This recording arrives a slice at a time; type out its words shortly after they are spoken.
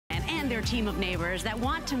their team of neighbors that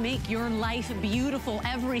want to make your life beautiful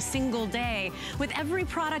every single day with every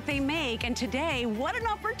product they make. And today, what an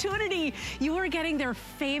opportunity. You are getting their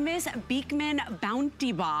famous Beekman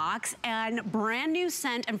Bounty Box and brand new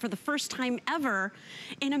scent, and for the first time ever,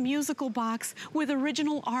 in a musical box with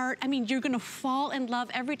original art. I mean, you're gonna fall in love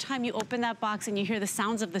every time you open that box and you hear the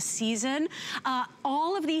sounds of the season.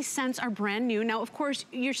 All of these scents are brand new. Now, of course,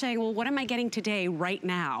 you're saying, well, what am I getting today, right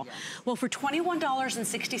now? Yes. Well, for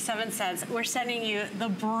 $21.67, we're sending you the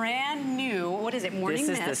brand new, what is it, Morning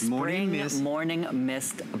Mist? This is the Morning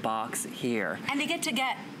Mist box here. And they get to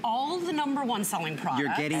get all of the #1 selling products.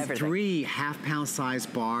 You're getting 3 half-pound size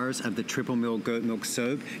bars of the triple milled goat milk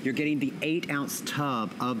soap. You're getting the 8-ounce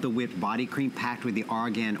tub of the whipped body cream packed with the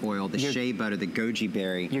argan oil, the shea butter, the goji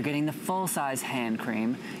berry. You're getting the full-size hand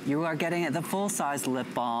cream. You are getting the full-size lip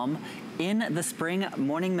balm in the Spring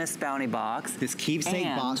Morning Mist Bounty Box. This keepsake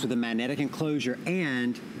box with a magnetic enclosure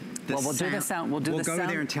and we'll do the sound. We'll go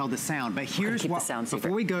there and tell the sound. But here's what,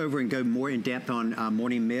 before we go over and go more in depth on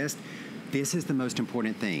Morning Mist, this is the most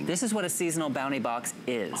important thing. This is what a seasonal bounty box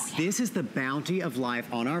is. Oh, yeah. This is the bounty of life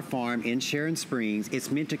on our farm in Sharon Springs.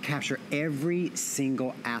 It's meant to capture every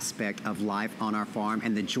single aspect of life on our farm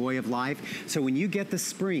and the joy of life. So when you get the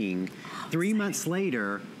spring, 3 months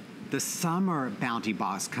later, the summer bounty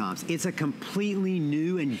box comes. It's a completely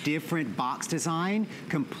new and different box design,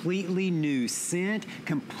 completely new scent,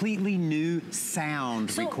 completely new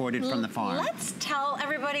sound recorded from the farm. Let's tell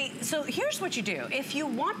everybody, so here's what you do. If you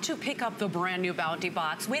want to pick up the brand new bounty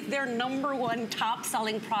box with their #1 top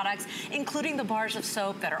selling products, including the bars of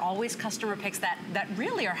soap that are always customer picks that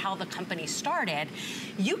really are how the company started,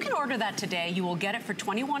 you can order that today. You will get it for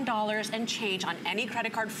 $21 and change on any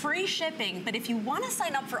credit card, free shipping. But if you want to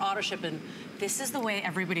sign up for AutoShip, and this is the way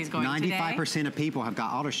everybody's going 95% of people have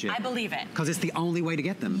got AutoShip. I believe it. Because it's the only way to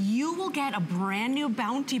get them. You will get a brand new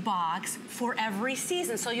bounty box for every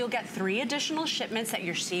season. So you'll get 3 additional shipments that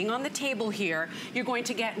you're seeing on the table here. You're going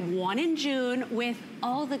to get 1 in June with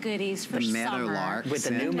all the goodies for the Meadow summer. Lark with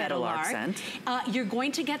the new Meadow Lark scent. You're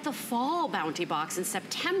going to get the fall bounty box in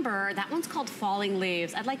September. That one's called Falling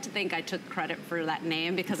Leaves. I'd like to think I took credit for that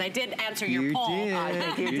name because I did answer your poll.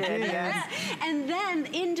 You did. Yes. And then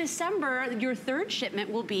in December, your 3rd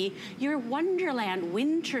shipment will be your Wonderland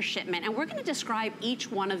winter shipment. And we're gonna describe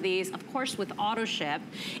each one of these, of course, with AutoShip.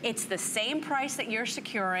 It's the same price that you're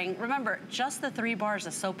securing. Remember, just the 3 bars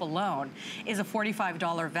of soap alone is a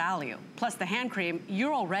 $45 value. Plus the hand cream,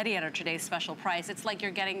 you're already at our today's special price. It's like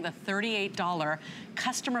you're getting the $38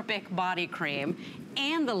 customer pick body cream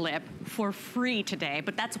and the lip for free today,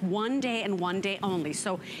 but that's 1 day and 1 day only.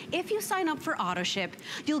 So if you sign up for AutoShip,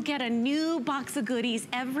 you'll get a new box of goodies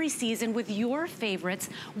every season with your favorites,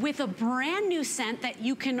 with a brand new scent that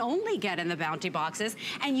you can only get in the bounty boxes,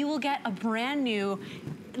 and you will get a brand new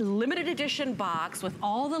limited edition box with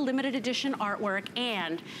all the limited edition artwork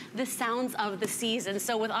and the sounds of the season.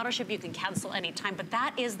 So with AutoShip, you can cancel anytime, but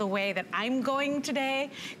that is the way that I'm going today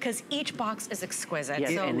because each box is exquisite.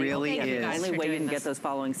 Yes, so it really is. The only way you can get those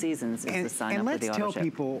following seasons is to sign up for the AutoShip. And let's tell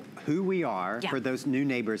people who we are for those new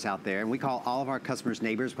neighbors out there. And we call all of our customers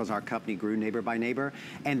neighbors because our company grew neighbor by neighbor.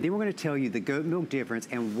 And then we're going to tell you the goat milk difference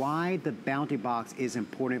and why the bounty box is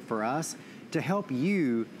important for us to help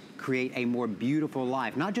you create a more beautiful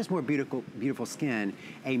life. Not just more beautiful skin,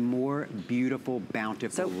 a more beautiful,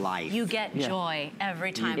 bountiful life. You get joy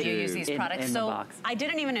every time you use these products. In so the box. I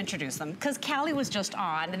didn't even introduce them because Callie was just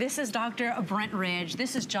on. This is Dr. Brent Ridge.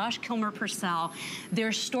 This is Josh Kilmer-Purcell.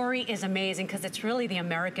 Their story is amazing because it's really the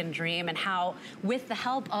American dream and how, with the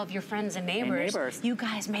help of your friends and neighbors, you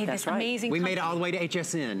guys made this amazing We company. made it all the way to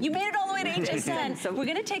HSN. You made it all the way to HSN. So we're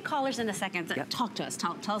going to take callers in a second. Talk to us.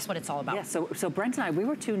 Tell us what it's all about. Yeah, so Brent and I, we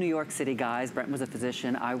were 2 New York City guys. Brent was a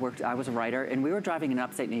physician. I was a writer, and we were driving in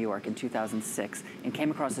upstate New York in 2006 and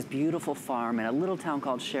came across this beautiful farm in a little town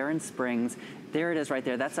called Sharon Springs. There it is right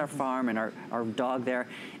there. That's our farm and our dog there.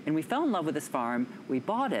 And we fell in love with this farm. We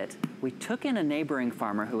bought it. We took in a neighboring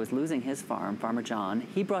farmer who was losing his farm, Farmer John.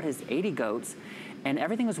 He brought his 80 goats. And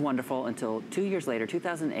everything was wonderful until 2 years later,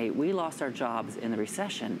 2008, we lost our jobs in the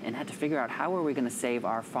recession and had to figure out how were we going to save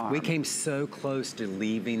our farm. We came so close to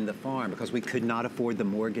leaving the farm because we could not afford the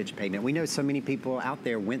mortgage payment. We know so many people out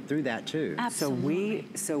there went through that too. Absolutely.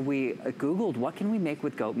 So we Googled what can we make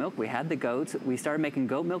with goat milk. We had the goats. We started making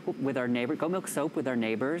goat milk with our neighbor, goat milk soap with our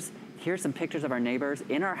neighbors. Here's some pictures of our neighbors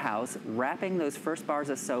in our house, wrapping those first bars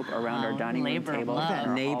of soap around our dining room table.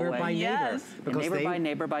 Neighbor by neighbor. Yes. Neighbor by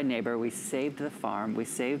neighbor by neighbor, we saved the farm, we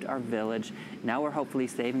saved our village. Now we're hopefully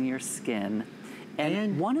saving your skin.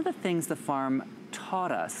 And one of the things the farm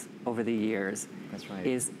taught us over the years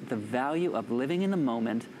is the value of living in the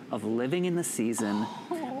moment, of living in the season,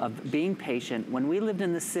 of being patient. When we lived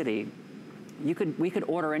in the city, we could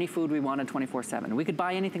order any food we wanted 24/7. We could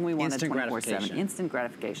buy anything we wanted 24/7. Instant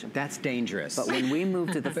gratification. That's dangerous. But when we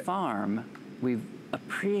moved to the farm, we've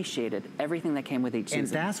appreciated everything that came with each season. And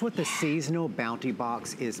that's what the seasonal bounty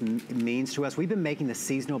box means to us. We've been making the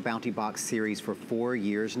seasonal bounty box series for 4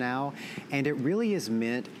 years now, and it really is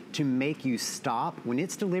meant to make you stop. When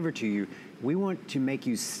it's delivered to you, we want to make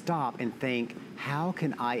you stop and think, how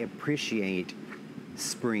can I appreciate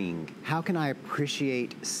spring? How can I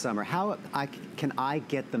appreciate summer? How can I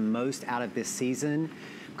get the most out of this season?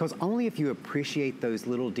 Because only if you appreciate those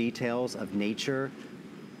little details of nature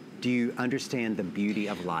do you understand the beauty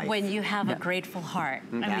of life. When you have a grateful heart.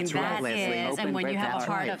 I mean, that is, and when you have a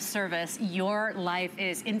heart of service, your life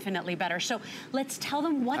is infinitely better. So let's tell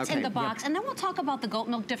them what's in the box, and then we'll talk about the goat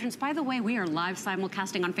milk difference. By the way, we are live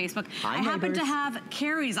simulcasting on Facebook. Hi, I happen to have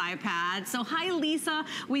Carrie's iPad. So hi, Lisa.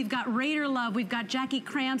 We've got Raider Love. We've got Jackie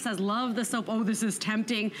Cram says, love the soap. Oh, this is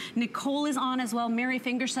tempting. Nicole is on as well. Mary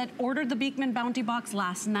Finger said, ordered the Beekman Bounty Box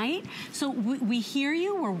last night. So we hear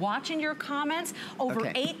you. We're watching your comments.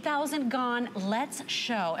 Over 8,000 gone. Let's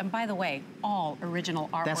show. And by the way, all original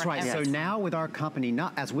artwork. That's right. So now with our company,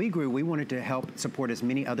 as we grew, we wanted to help support as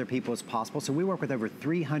many other people as possible. So we work with over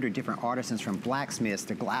 300 different artisans, from blacksmiths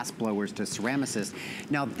to glass blowers to ceramicists.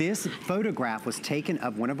 Now this photograph was taken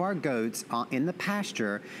of one of our goats in the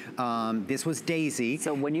pasture. This was Daisy.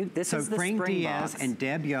 So when you, this is the Frank spring Diaz box. and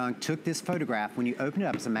Deb Young took this photograph. When you open it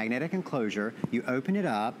up, it's a magnetic enclosure. You open it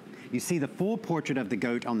up. You see the full portrait of the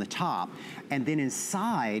goat on the top, and then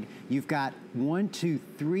inside, you've got 1, 2,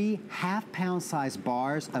 3 half-pound size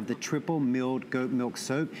bars of the triple milled goat milk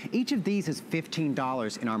soap. Each of these is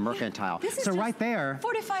 $15 in our mercantile. This is so just right there,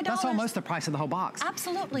 $45. that's almost the price of the whole box.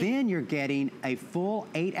 Absolutely. Then you're getting a full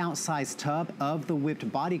 8-ounce size tub of the whipped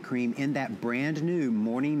body cream in that brand new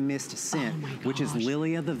Morning Mist scent, which is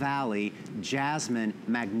Lily of the Valley, Jasmine,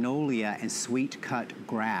 Magnolia, and Sweet Cut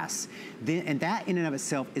Grass. And that in and of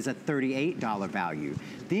itself is a $38 value.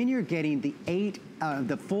 Then you're getting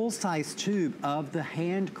the full-size tube of the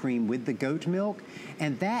hand cream with the goat milk,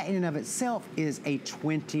 and that in and of itself is a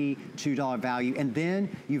 $22 value. And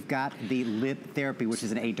then you've got the lip therapy, which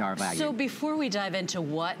is an $8 value. So before we dive into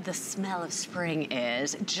what the smell of spring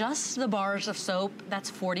is, just the bars of soap,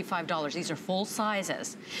 that's $45. These are full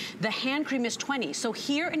sizes. The hand cream is $20. So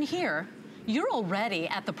here and here, you're already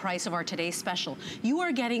at the price of our today's special. You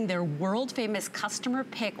are getting their world-famous customer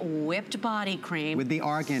pick whipped body cream. With the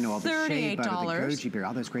argan oil, the shea butter, the $38. goji berry,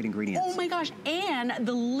 all those great ingredients. Oh my gosh, and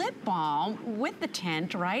the lip balm with the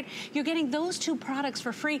tint, right? You're getting those 2 products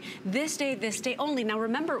for free this day only. Now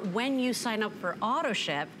remember, when you sign up for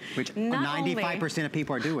AutoShip, which 95% of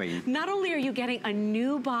people are doing. Not only are you getting a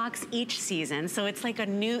new box each season, so it's like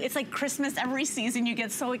it's like Christmas every season, you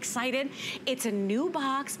get so excited. It's a new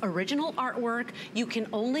box, original artwork. You can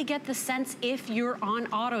only get the scents if you're on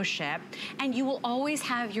AutoShip, and you will always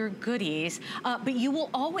have your goodies, but you will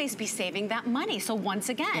always be saving that money. So once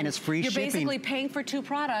again, and it's free shipping. You're basically paying for 2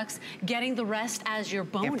 products, getting the rest as your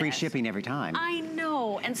bonus. And free shipping every time. I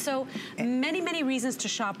know, and so many reasons to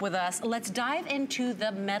shop with us. Let's dive into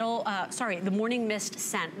the the Morning Mist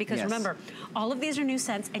scent, because remember, all of these are new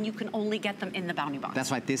scents, and you can only get them in the Bounty Box. That's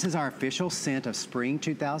right. This is our official scent of spring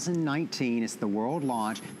 2019. It's the world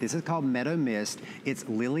launch. This is called Meadow Mist. It's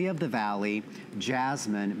Lily of the Valley,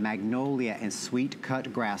 Jasmine, Magnolia, and Sweet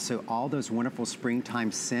Cut Grass. So all those wonderful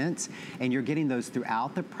springtime scents, and you're getting those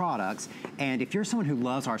throughout the products. And if you're someone who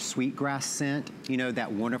loves our sweetgrass scent, you know,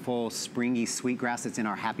 that wonderful springy sweetgrass that's in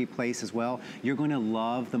our Happy Place as well, you're going to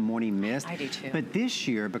love the Morning Mist. I do too. But this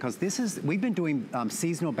year, because we've been doing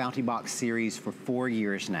seasonal Bounty Box series for 4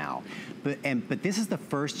 years now, but this is the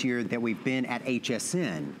first year that we've been at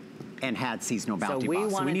HSN and had seasonal Bounty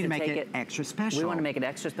Box. So we need to make it extra special. We want to make it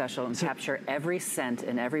extra special and capture every scent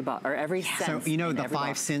in every box, or every scent. So you know the 5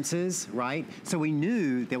 box. senses, right? So we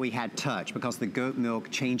knew that we had touch, because the goat milk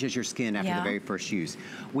changes your skin after the very first use.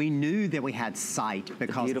 We knew that we had sight,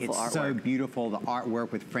 because it's so beautiful, the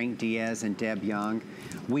artwork with Frank Diaz and Deb Young.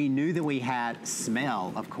 We knew that we had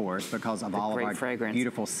smell, of course, because of all of our fragrance.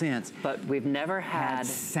 Beautiful scents. But we've never had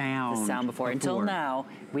sound the sound before. Until now,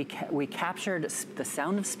 we captured the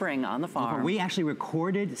sound of spring on the farm. We actually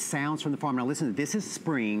recorded sounds from the farm. Now listen, this is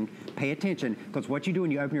spring. Pay attention, because what you do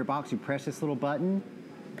when you open your box, you press this little button.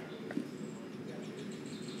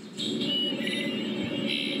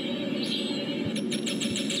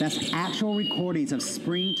 That's actual recordings of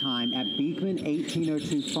springtime at Beekman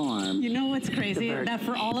 1802 Farm. You know what's crazy? That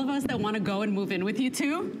for all of us that want to go and move in with you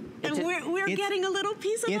two, And we're getting a little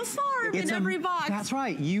piece of a farm in every box. That's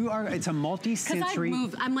right. It's a multi-sensory. Because I've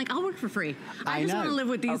moved. I'm like, I'll work for free. I just want to live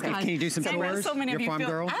with these guys. Can you do some tours? So many of you farm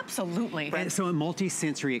girl? Absolutely. So a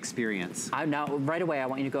multi-sensory experience. Now, right away, I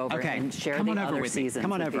want you to go over and share the other seasons.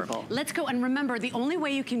 Come on over. People. Let's go. And remember, the only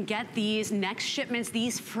way you can get these next shipments,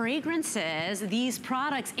 these fragrances, these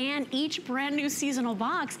products, and each brand new seasonal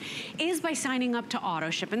box is by signing up to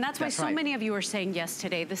AutoShip. And that's why so many of you are saying yes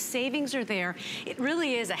today. The savings are there. It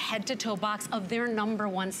really is a head-to-toe box of their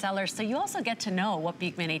 #1 sellers. So you also get to know what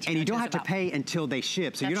Beekman 1802 is about. And you don't have to pay until they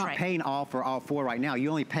ship. So you're not paying for all 4 right now. You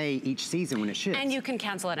only pay each season when it ships. And you can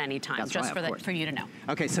cancel at any time, just for you to know.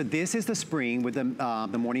 Okay, so this is the spring with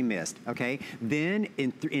the morning mist, okay? Then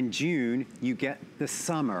in June, you get the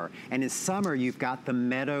summer. And in summer, you've got the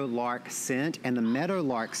Meadow Lark scent. And the Meadow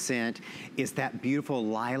Lark scent is that beautiful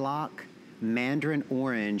lilac, mandarin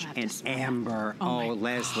orange, and amber. Oh,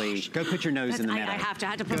 Leslie, go put your nose in the meadow. I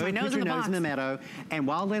had to put my nose in the box. Go put your nose in the meadow. And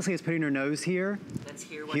while Leslie is putting her nose here, let's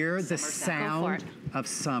hear the sound of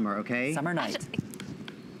summer, okay? Summer night.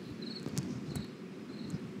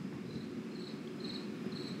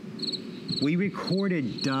 We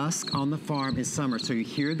recorded dusk on the farm in summer, so you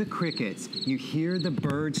hear the crickets, you hear the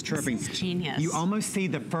birds chirping. This is genius. You almost see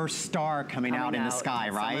the first star coming out in the sky,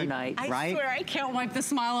 right? Summer night. I swear I can't wipe the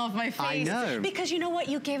smile off my face. I know. Because you know what?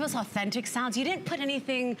 You gave us authentic sounds. You didn't put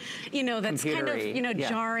anything, that's kind of,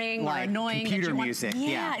 jarring or annoying. Computer music.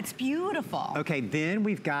 Yeah, it's beautiful. Okay, then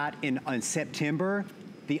we've got on September,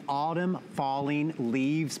 the Autumn Falling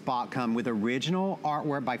Leaves box come with original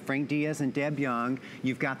artwork by Frank Diaz and Deb Young.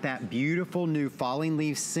 You've got that beautiful new Falling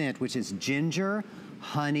Leaves scent, which is ginger,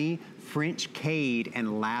 honey, French cade,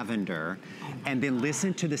 and lavender. And then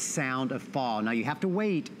listen to the sound of fall. Now you have to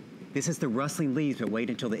wait. This is the rustling leaves, but wait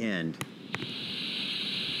until the end.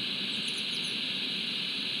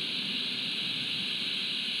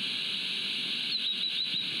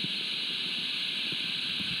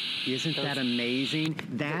 Isn't that amazing?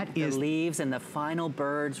 That is the leaves and the final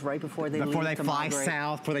birds right before they fly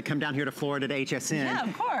south, before they come down here to Florida to HSN. Yeah,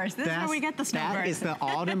 of course. This is where we get the snowbirds. That is the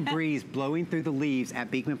autumn breeze blowing through the leaves at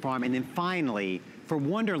Beekman Farm. And then finally, for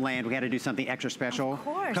Wonderland, we had to do something extra special. Of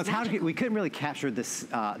course. Because we couldn't really capture this,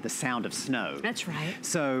 the sound of snow. That's right.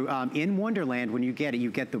 So in Wonderland, when you get it,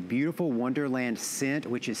 you get the beautiful Wonderland scent,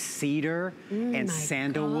 which is cedar and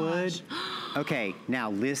sandalwood. Okay,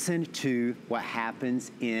 now listen to what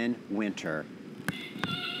happens in winter.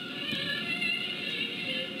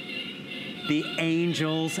 The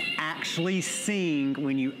angels actually sing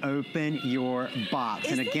when you open your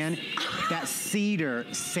box. And again, that cedar,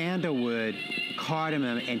 sandalwood,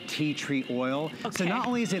 cardamom, and tea tree oil. Okay. So not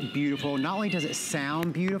only is it beautiful, not only does it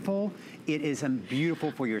sound beautiful, it is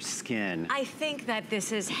beautiful for your skin. I think that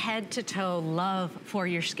this is head-to-toe love for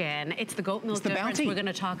your skin. It's the goat milk difference we're going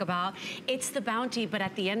to talk about. It's the bounty, but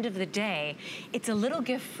at the end of the day, it's a little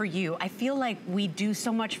gift for you. I feel like we do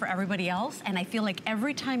so much for everybody else, and I feel like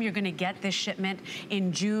every time you're going to get this shipment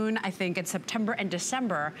in June, I think in September and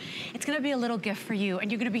December, it's going to be a little gift for you,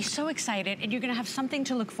 and you're going to be so excited, and you're going to have something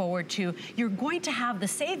to look forward to. You're going to have the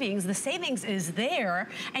savings. The savings is there,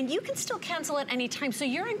 and you can still cancel at any time, so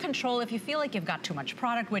you're in control. If you feel like you've got too much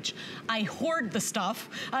product, which I hoard the stuff,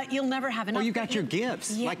 you'll never have enough. Or you got your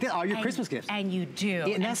gifts, like all your Christmas gifts. And you do.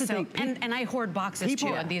 And that's the thing. And I hoard boxes too,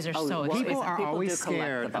 and these are so expensive. People are always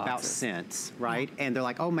scared about scents, right? And they're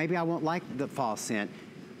like, oh, maybe I won't like the fall scent.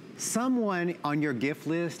 Someone on your gift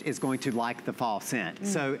list is going to like the fall scent.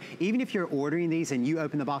 So even if you're ordering these and you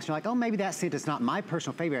open the box, you're like, oh, maybe that scent is not my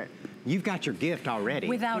personal favorite, you've got your gift already.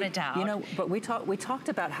 Without a doubt. You know, but we talked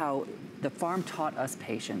about how the farm taught us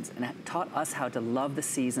patience and taught us how to love the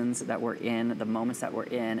seasons that we're in, the moments that we're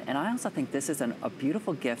in. And I also think this is a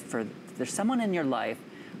beautiful gift for, there's someone in your life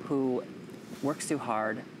who works too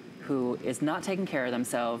hard, who is not taking care of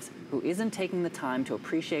themselves, who isn't taking the time to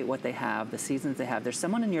appreciate what they have, the seasons they have. There's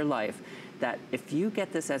someone in your life that if you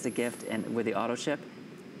get this as a gift and with the AutoShip,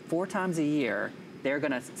 4 times a year, they're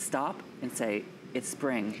gonna stop and say, it's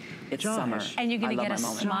spring, it's summer. And you're gonna get a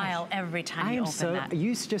smile every time you open that.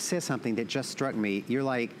 You just said something that just struck me. You're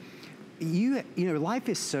like, you know, life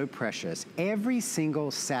is so precious. Every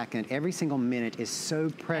single second, every single minute is so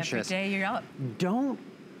precious. Every day you're up. Don't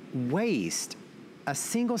waste a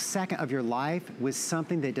single second of your life with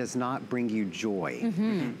something that does not bring you joy.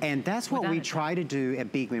 And that's what we try to do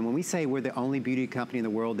at Beekman. When we say we're the only beauty company in the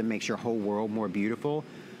world that makes your whole world more beautiful,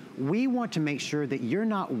 we want to make sure that you're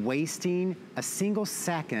not wasting a single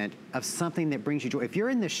second of something that brings you joy. If you're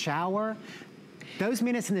in the shower, Those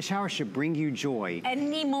minutes in the shower should bring you joy.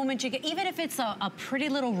 Any moment you get, even if it's a pretty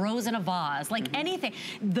little rose in a vase, like anything.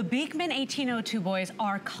 The Beekman 1802 boys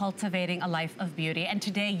are cultivating a life of beauty. And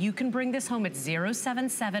today you can bring this home at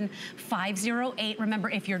 077-508.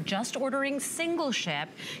 Remember, if you're just ordering single ship,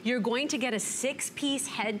 you're going to get a 6-piece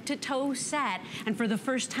head to toe set. And for the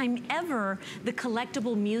first time ever, the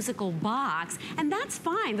collectible musical box. And that's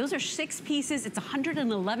fine. Those are 6 pieces. It's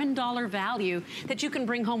 $111 value that you can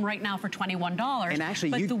bring home right now for $21. And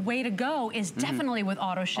actually, but the way to go is definitely with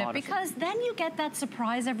AutoShip, because then you get that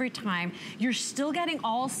surprise every time. You're still getting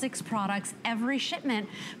all 6 products every shipment,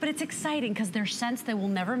 but it's exciting because they're scents they will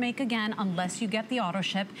never make again unless you get the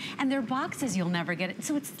AutoShip, and they're boxes you'll never get it.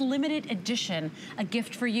 So it's limited edition, a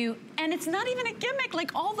gift for you, and it's not even a gimmick.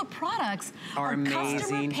 Like, all the products are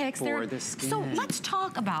customer picks. For the skin. So let's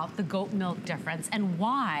talk about the goat milk difference and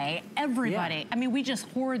why everybody, I mean, we just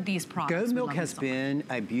hoard these products. Goat milk has been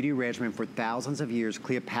a beauty regimen for thousands of years.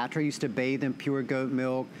 Cleopatra used to bathe in pure goat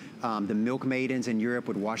milk. The milk maidens in Europe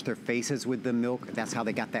would wash their faces with the milk. That's how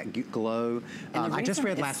they got that glow. I just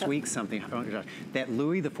read last week something that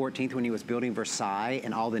Louis XIV, when he was building Versailles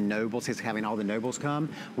and all the nobles, he's having all the nobles come,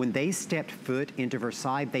 when they stepped foot into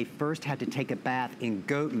Versailles, they first had to take a bath in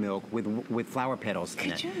goat milk with flower petals in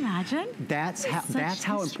it. Could you imagine? That's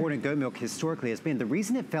how important goat milk historically has been. The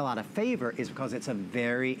reason it fell out of favor is because it's a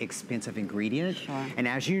very expensive ingredient. Sure. And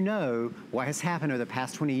as you know, what has happened over the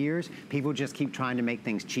past 20 years, people just keep trying to make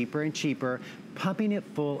things cheaper and cheaper, pumping it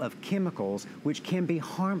full of chemicals, which can be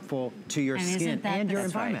harmful to your skin and your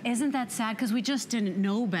environment. Isn't that sad? Because we just didn't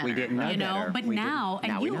know better. We didn't know better. But now,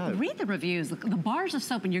 and you read the reviews, the bars of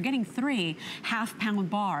soap, and you're getting 3 half-pound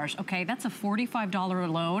bars, okay? That's a $45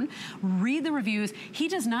 alone. Read the reviews. He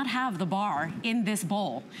does not have the bar in this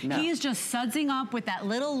bowl. No. He is just sudsing up with that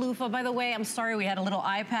little loofah. By the way, I'm sorry we had a little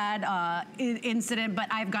iPad incident, but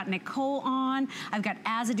I've got Nicole on. I've got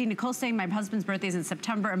Azadine. Nicole's saying my husband's birthday is in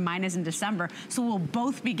September and mine is in December. So we'll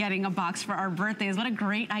both be getting a box for our birthdays. What a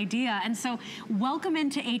great idea. And so welcome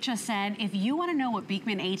into HSN. If you want to know what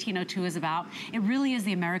Beekman 1802 is about, it really is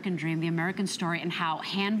the American dream, the American story, and how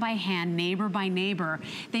hand by hand, neighbor by neighbor,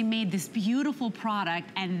 they made this beautiful product.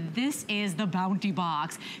 And this is the Bounty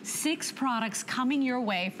Box. 6 products coming your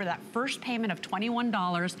way for that first payment of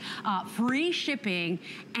 $21, free shipping,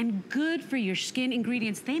 and good for your skin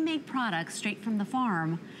ingredients. They make products straight from the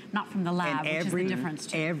farm, not from the lab, which is the difference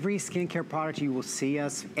too. Every skincare product you will see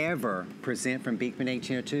us ever present from Beekman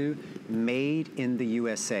 1802, made in the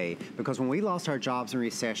USA. Because when we lost our jobs in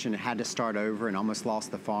recession and had to start over and almost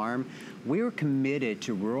lost the farm, we were committed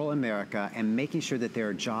to rural America and making sure that there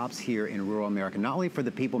are jobs here in rural America, not only for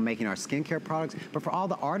the people making our skincare products, but for all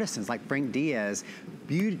the artisans like Frank Diaz,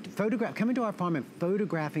 coming to our farm and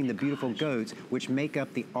photographing the beautiful goats, which make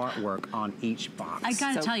up the artwork on each box. I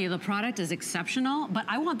gotta tell you, the product is exceptional, but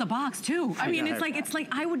I want the box too. I mean, it's like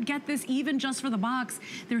I would get this even just for the box.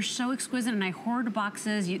 They're so exquisite, and I hoard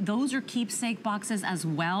boxes. Those are keepsake boxes as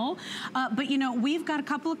well. But you know, we've got a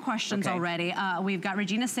couple of questions already. We've got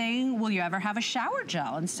Regina saying, will you ever have a shower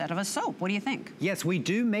gel instead of a soap? What do you think? Yes, we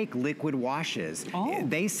do make liquid washes.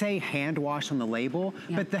 They say hand wash on the label,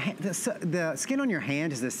 but the skin on your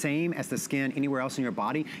hand is the same as the skin anywhere else in your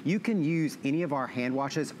body. You can use any of our hand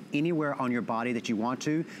washes anywhere on your body that you want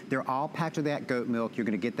to. They're all packed with that goat milk. You're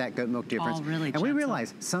gonna get that goat milk difference. Really and we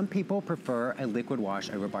realize some people prefer a liquid wash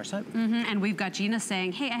over bar soap. And we've got Gina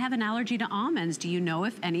saying, hey, I have an allergy to almonds. Do you know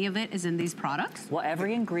if any of it is in these products? Well,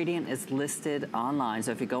 every ingredient is listed online.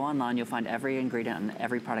 So if you go online, you'll find every ingredient in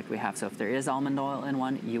every product we have. So if there is almond oil in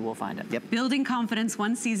one, you will find it. Yep. Building confidence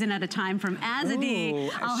one season at a time from Azadine.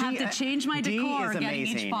 I'll have to change my decor getting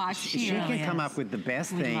each box. She can come up with the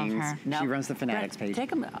best things. She runs the Fanatics page.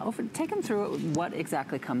 Take them through what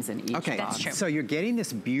exactly comes in each box. That's true. So you're getting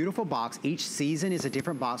this beautiful box. Each season is a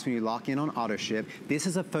different box when you lock in on AutoShip. This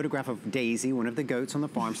is a photograph of Daisy, one of the goats on the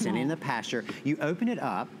farm, sitting in the pasture. You open it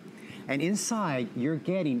up, and inside you're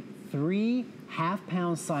getting 3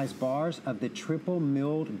 half-pound size bars of the triple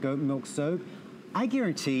milled goat milk soap. I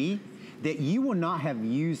guarantee that you will not have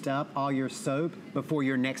used up all your soap before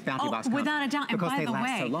your next Bounty Box comes. Without a doubt. And because by they the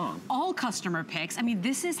last way, so long. all customer picks. I mean,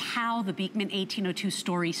 this is how the Beekman 1802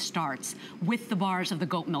 story starts, with the bars of the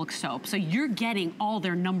goat milk soap. So you're getting all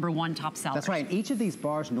their #1 top sellers. That's right. And each of these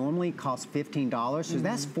bars normally costs $15, so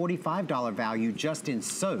that's $45 value just in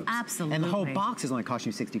soaps. Absolutely. And the whole box is only cost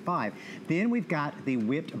you $65. Then we've got the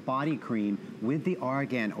whipped body cream with the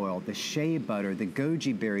argan oil, the shea butter, the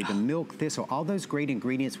goji berry, the milk thistle, all those great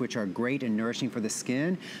ingredients which are great great and nourishing for the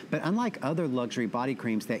skin. But unlike other luxury body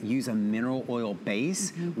creams that use a mineral oil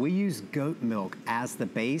base, we use goat milk as the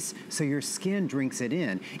base, so your skin drinks it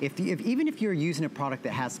in. Even if you're using a product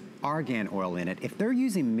that has argan oil in it, if they're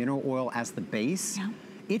using mineral oil as the base,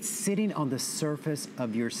 it's sitting on the surface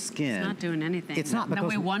of your skin. It's not doing anything. It's not, because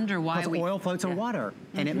we wonder why oil floats on water,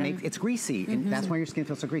 and it's greasy, and that's why your skin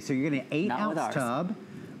feels so greasy. So you're getting an 8-ounce tub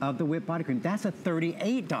of the whipped body cream. That's a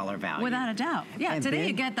 $38 value. Without a doubt. Yeah, And today then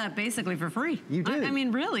you get that basically for free. You do. I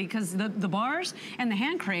mean, really, because the bars and the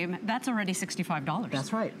hand cream, that's already $65.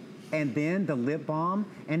 That's right. And then the lip balm,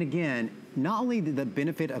 and again, not only the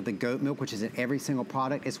benefit of the goat milk, which is in every single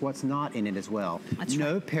product, it's what's not in it as well. That's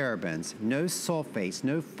no right. parabens, no sulfates,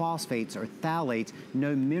 no phosphates or phthalates,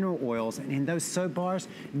 no mineral oils, and in those soap bars,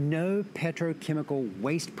 no petrochemical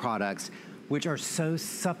waste products, which are so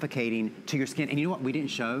suffocating to your skin. And you know what we didn't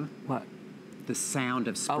show? What? The sound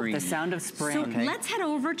of spring. Oh, the sound of spring. So let's head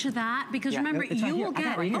over to that, because remember, it's right you here. will I got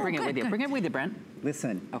get... it right here. Bring it with you. Bring it with you, Brent.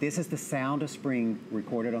 Listen, this is the sound of spring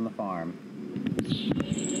recorded on the farm.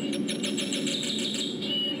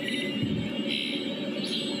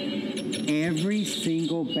 Every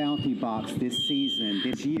single Bounty box this season,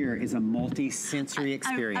 this year, is a multi-sensory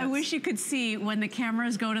experience. I wish you could see when the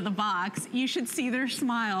cameras go to the box. You should see their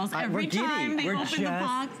smiles every time they open the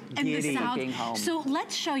box and the sound. So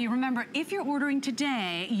let's show you. Remember, if you're ordering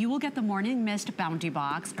today, you will get the Morning Mist Bounty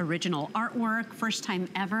box, original artwork, first time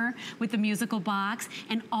ever with the musical box,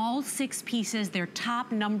 and all 6 pieces. They're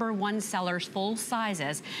top #1 sellers, full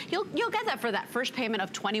sizes. You'll get that for that first payment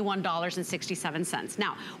of $21.67.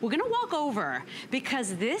 Now we're going to walk over,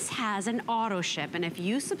 because this has an auto ship, and if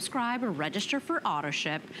you subscribe or register for auto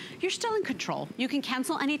ship, you're still in control. You can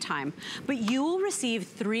cancel anytime, but you will receive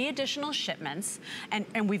 3 additional shipments,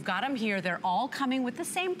 and we've got them here. They're all coming with the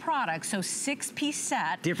same product, so 6-piece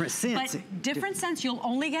set. Different scents. But different scents you'll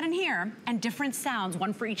only get in here, and different sounds,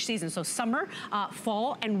 one for each season. So summer,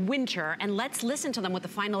 fall, and winter, and let's listen to them with the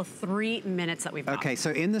final 3 minutes that we've got. Okay,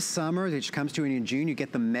 so in the summer, which comes to you in June, you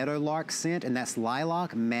get the Meadow Lark scent, and that's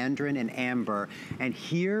lilac, mandarin, and amber. And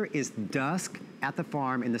here is dusk at the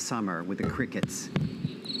farm in the summer with the crickets.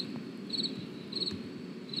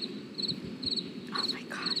 Oh my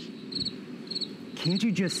gosh. Can't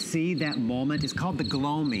you just see that moment? It's called the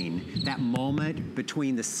gloaming, that moment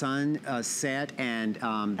between the sun set and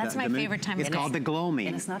That's my favorite time of It's day. called the gloaming.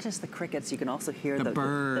 And it's not just the crickets. You can also hear The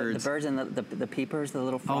birds. the birds and the peepers, the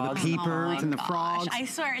little frogs. Oh, the peepers and the frogs. I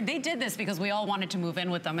swear, they did this because we all wanted to move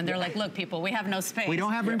in with them, and they're like, look, people, we have no space. We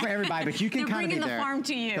don't have room for everybody, but you can They're kind of be bringing there. the farm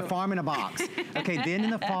to you. The farm in a box. Okay, then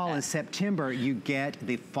in the fall, in September, you get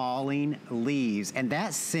the falling leaves, and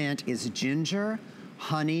that scent is ginger,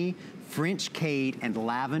 honey, French cade, and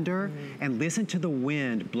lavender. And listen to the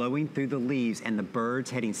wind blowing through the leaves and the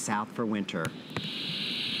birds heading south for winter.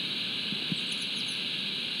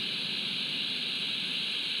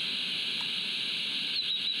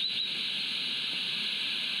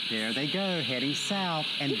 There they go, heading south.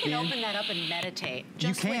 And You can then open that up and meditate. You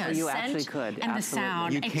Just can. with the You scent actually could, and the absolutely.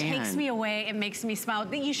 sound. You It can. takes me away. It makes me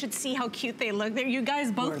smile. You should see how cute they look. You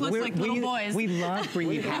guys both look like little boys. We love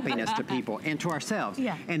bringing happiness to people and to ourselves.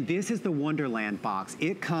 Yeah. And this is the Wonderland box.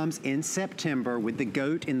 It comes in September with the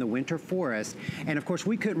goat in the winter forest. And of course,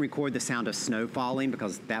 we couldn't record the sound of snow falling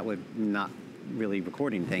because that would not really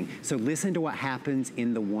record anything. So listen to what happens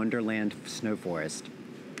in the Wonderland snow forest.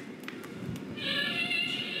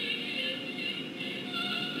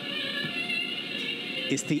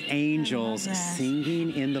 It's the angels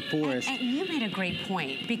singing in the forest. And you made a great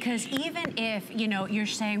point, because even if, you know, you're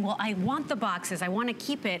saying, well, I want the boxes, I want to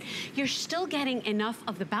keep it, you're still getting enough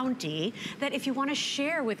of the bounty that if you want to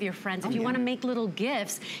share with your friends, if you want to make little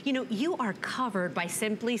gifts, you know, you are covered by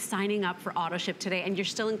simply signing up for AutoShip today, and you're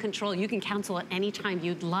still in control. You can cancel at any time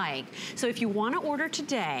you'd like. So if you want to order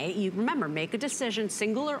today, you remember, make a decision,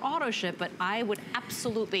 single or AutoShip, but I would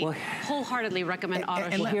absolutely wholeheartedly recommend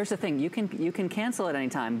AutoShip. Well, here's the thing. You can cancel at any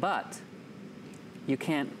time, but you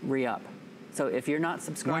can't re-up. So if you're not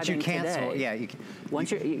subscribing Once you cancel, today, once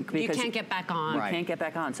you can't get back on. You can't get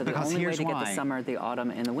back on. So Because the only way here's to get why. the summer, the autumn,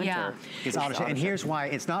 and the winter is AutoShip. And here's why.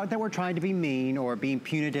 It's not that we're trying to be mean or being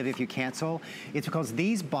punitive if you cancel. It's because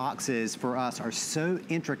these boxes for us are so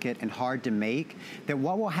intricate and hard to make that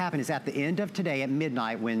what will happen is at the end of today at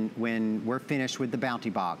midnight when we're finished with the Bounty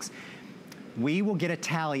box, we will get a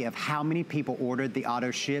tally of how many people ordered the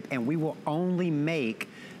AutoShip, and we will only make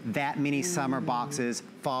that many summer boxes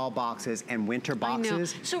fall boxes and winter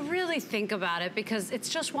boxes. I know. So really think about it, because it's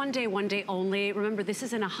just one day only. Remember, this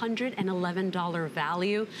is an $111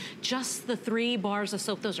 value. Just the 3 bars of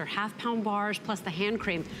soap, those are half-pound bars, plus the hand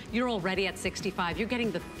cream. You're already at $65. You're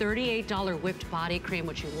getting the $38 whipped body cream,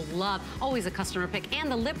 which you will love. Always a customer pick.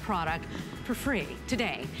 And the lip product for free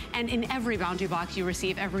today. And in every Bounty box you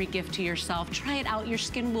receive, every gift to yourself. Try it out. Your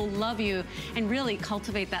skin will love you, and really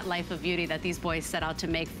cultivate that life of beauty that these boys set out to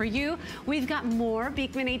make for you. We've got more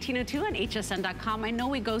Beekman 1802 on hsn.com. I know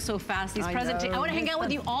we go so fast. These presentations, I want to hang out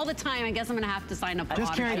with you all the time. I guess I'm going to have to sign up for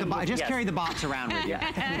Just carry the box around with you.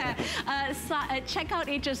 Check out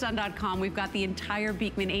hsn.com. We've got the entire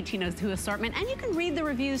Beekman 1802 assortment, and you can read the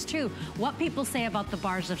reviews too. What people say about the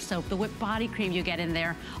bars of soap, the whipped body cream you get in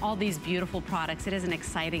there, all these beautiful products. It is an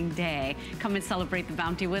exciting day. Come and celebrate the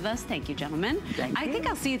Bounty with us. Thank you, gentlemen. Thank you. I think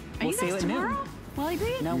I'll see you. Are you guys tomorrow? Will I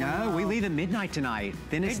be? No, we leave at midnight tonight.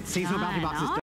 Then it's seasonal Bounty boxes.